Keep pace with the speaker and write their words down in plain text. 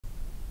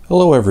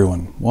Hello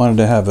everyone. Wanted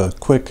to have a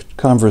quick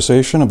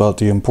conversation about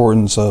the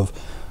importance of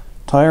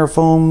tire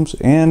foams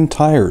and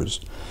tires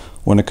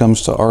when it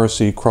comes to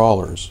RC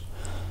crawlers.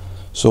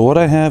 So what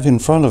I have in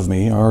front of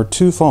me are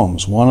two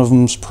foams. One of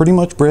them's pretty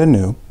much brand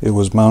new. It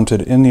was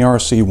mounted in the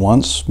RC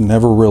once,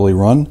 never really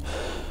run.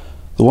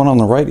 The one on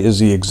the right is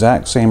the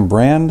exact same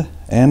brand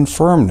and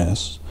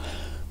firmness,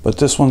 but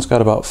this one's got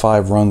about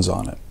 5 runs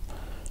on it.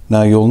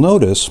 Now you'll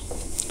notice,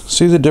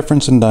 see the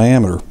difference in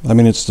diameter. I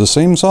mean, it's the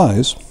same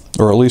size,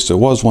 or at least it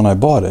was when I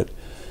bought it,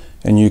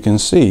 and you can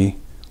see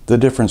the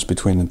difference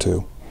between the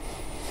two.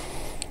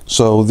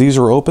 So these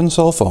are open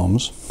cell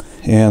foams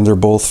and they're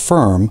both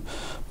firm,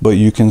 but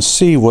you can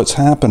see what's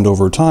happened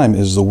over time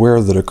is the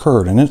wear that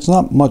occurred, and it's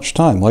not much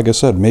time. Like I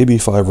said, maybe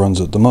 5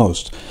 runs at the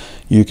most.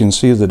 You can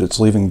see that it's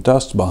leaving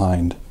dust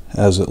behind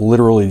as it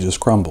literally just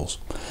crumbles.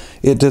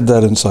 It did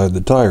that inside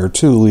the tire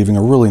too, leaving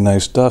a really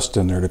nice dust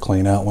in there to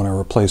clean out when I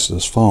replaced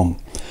this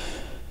foam.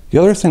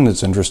 The other thing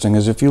that's interesting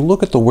is if you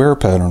look at the wear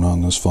pattern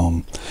on this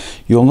foam,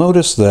 you'll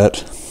notice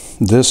that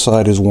this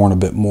side is worn a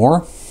bit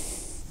more,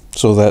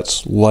 so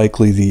that's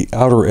likely the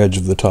outer edge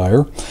of the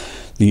tire.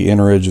 The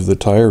inner edge of the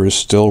tire is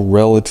still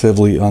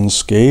relatively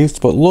unscathed,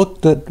 but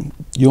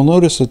you'll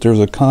notice that there's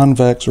a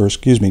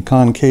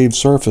concave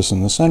surface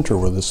in the center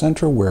where the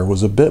center wear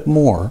was a bit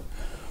more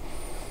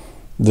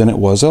than it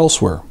was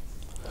elsewhere.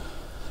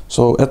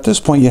 So at this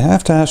point you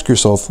have to ask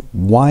yourself,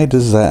 why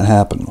does that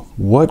happen?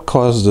 What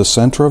caused the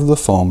center of the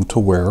foam to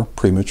wear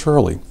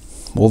prematurely?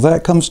 Well,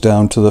 that comes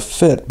down to the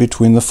fit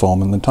between the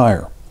foam and the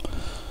tire.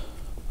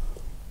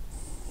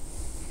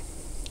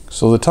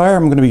 So the tire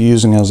I'm going to be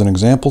using as an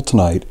example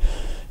tonight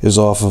is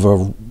off of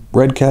a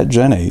Red Cat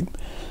Gen 8,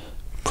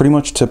 pretty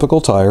much typical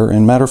tire,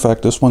 and matter of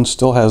fact this one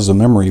still has the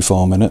memory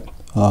foam in it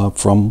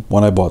from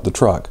when I bought the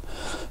truck.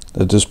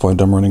 At this point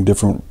I'm running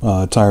different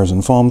tires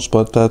and foams,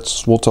 but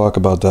we'll talk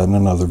about that in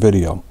another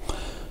video.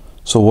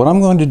 So what I'm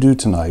going to do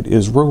tonight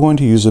is we're going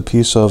to use a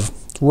piece of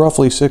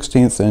roughly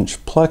 1/16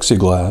 inch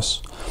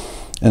plexiglass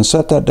and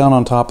set that down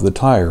on top of the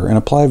tire and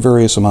apply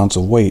various amounts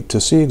of weight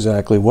to see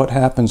exactly what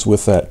happens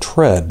with that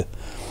tread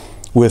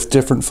with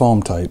different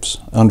foam types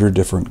under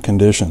different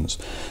conditions.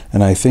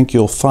 And I think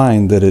you'll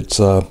find that it's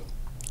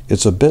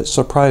a bit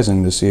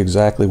surprising to see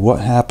exactly what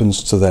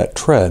happens to that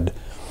tread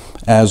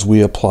as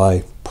we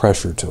apply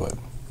pressure to it.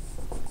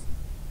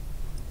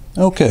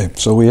 Okay,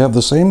 so we have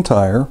the same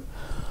tire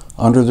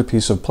under the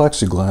piece of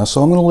plexiglass,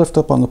 so I'm going to lift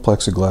up on the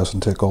plexiglass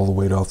and take all the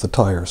weight off the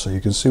tire so you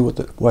can see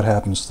what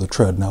happens to the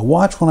tread. Now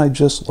watch when I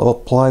just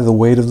apply the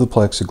weight of the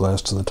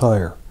plexiglass to the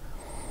tire.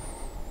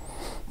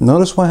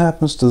 Notice what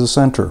happens to the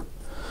center.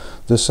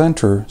 The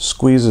center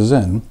squeezes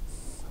in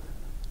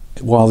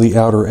while the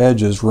outer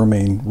edges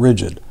remain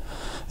rigid,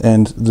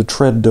 and the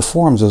tread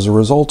deforms as a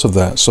result of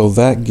that. So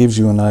that gives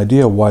you an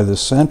idea why the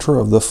center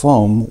of the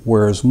foam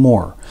wears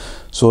more.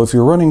 So if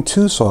you're running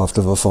too soft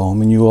of a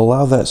foam and you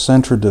allow that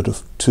center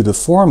to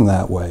deform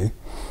that way,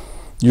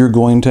 you're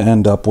going to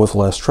end up with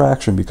less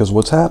traction, because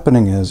what's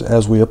happening is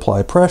as we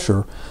apply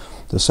pressure,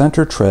 the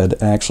center tread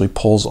actually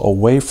pulls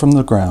away from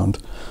the ground,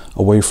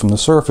 away from the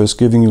surface,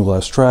 giving you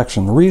less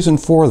traction. The reason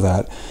for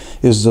that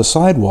is the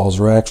sidewalls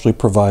are actually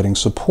providing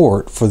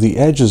support for the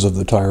edges of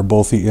the tire,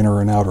 both the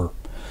inner and outer.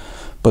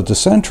 But the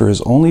center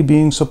is only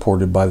being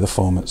supported by the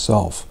foam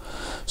itself.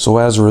 So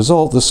as a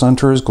result, the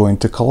center is going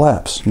to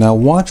collapse. Now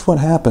watch what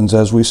happens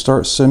as we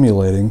start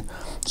simulating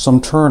some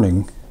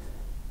turning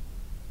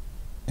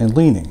and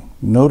leaning.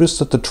 Notice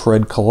that the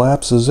tread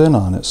collapses in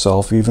on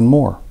itself even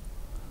more.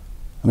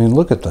 I mean,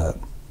 look at that.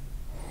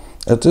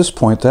 At this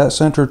point, that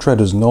center tread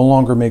is no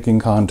longer making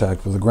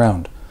contact with the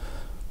ground.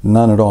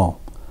 None at all.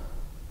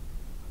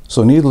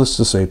 So needless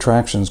to say,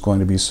 traction is going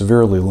to be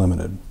severely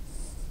limited.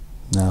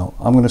 Now,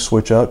 I'm going to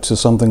switch out to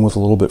something with a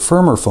little bit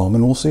firmer foam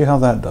and we'll see how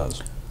that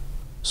does.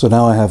 So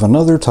now I have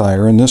another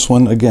tire, and this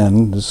one,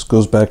 again, this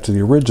goes back to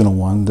the original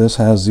one. This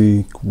has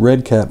the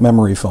Red Cat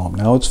memory foam.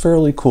 Now it's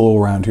fairly cool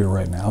around here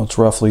right now. It's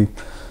roughly,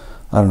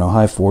 I don't know,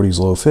 high 40s,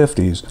 low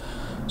 50s.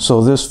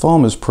 So this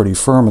foam is pretty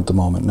firm at the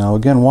moment. Now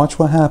again, watch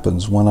what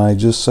happens when I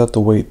just set the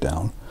weight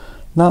down.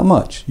 Not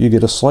much. You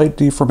get a slight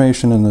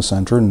deformation in the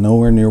center,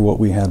 nowhere near what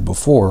we had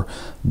before,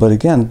 but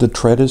again, the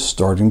tread is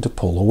starting to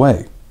pull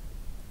away.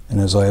 And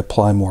as I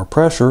apply more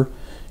pressure,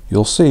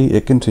 you'll see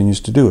it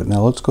continues to do it.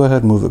 Now let's go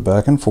ahead and move it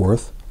back and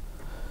forth.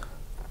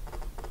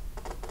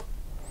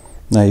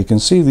 Now you can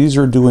see these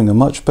are doing a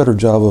much better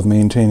job of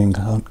maintaining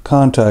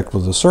contact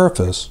with the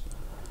surface,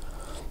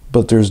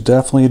 but there's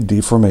definitely a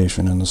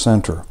deformation in the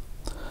center.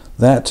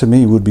 That to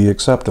me would be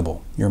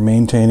acceptable. You're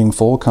maintaining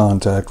full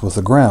contact with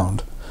the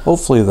ground.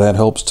 Hopefully that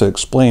helps to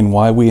explain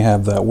why we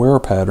have that wear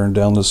pattern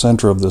down the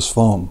center of this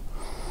foam.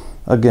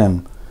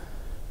 Again,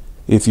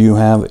 if you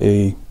have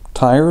a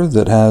tire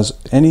that has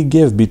any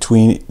give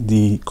between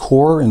the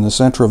core in the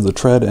center of the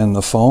tread and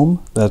the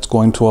foam, that's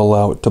going to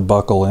allow it to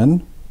buckle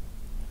in.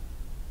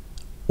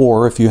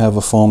 Or if you have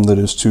a foam that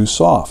is too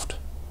soft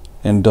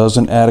and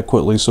doesn't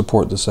adequately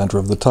support the center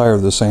of the tire,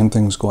 the same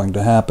thing's going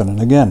to happen.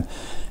 And again,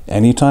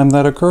 anytime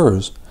that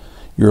occurs,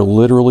 you're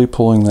literally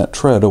pulling that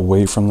tread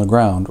away from the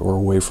ground or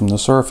away from the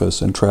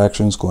surface, and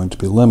traction is going to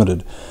be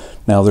limited.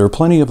 Now, there are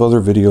plenty of other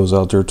videos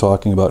out there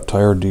talking about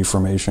tire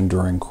deformation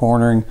during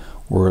cornering,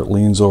 where it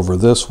leans over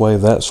this way,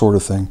 that sort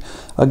of thing.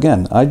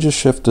 Again, I just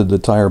shifted the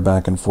tire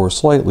back and forth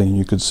slightly, and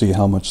you could see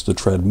how much the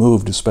tread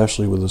moved,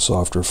 especially with a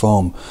softer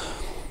foam.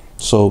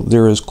 So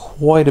there is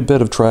quite a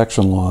bit of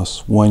traction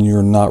loss when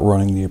you're not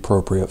running the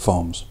appropriate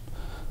foams.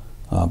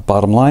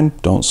 Bottom line,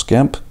 don't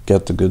skimp,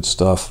 get the good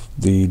stuff.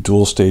 The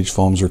dual stage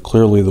foams are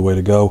clearly the way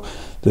to go.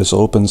 This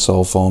open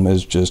cell foam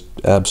is just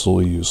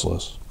absolutely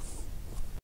useless.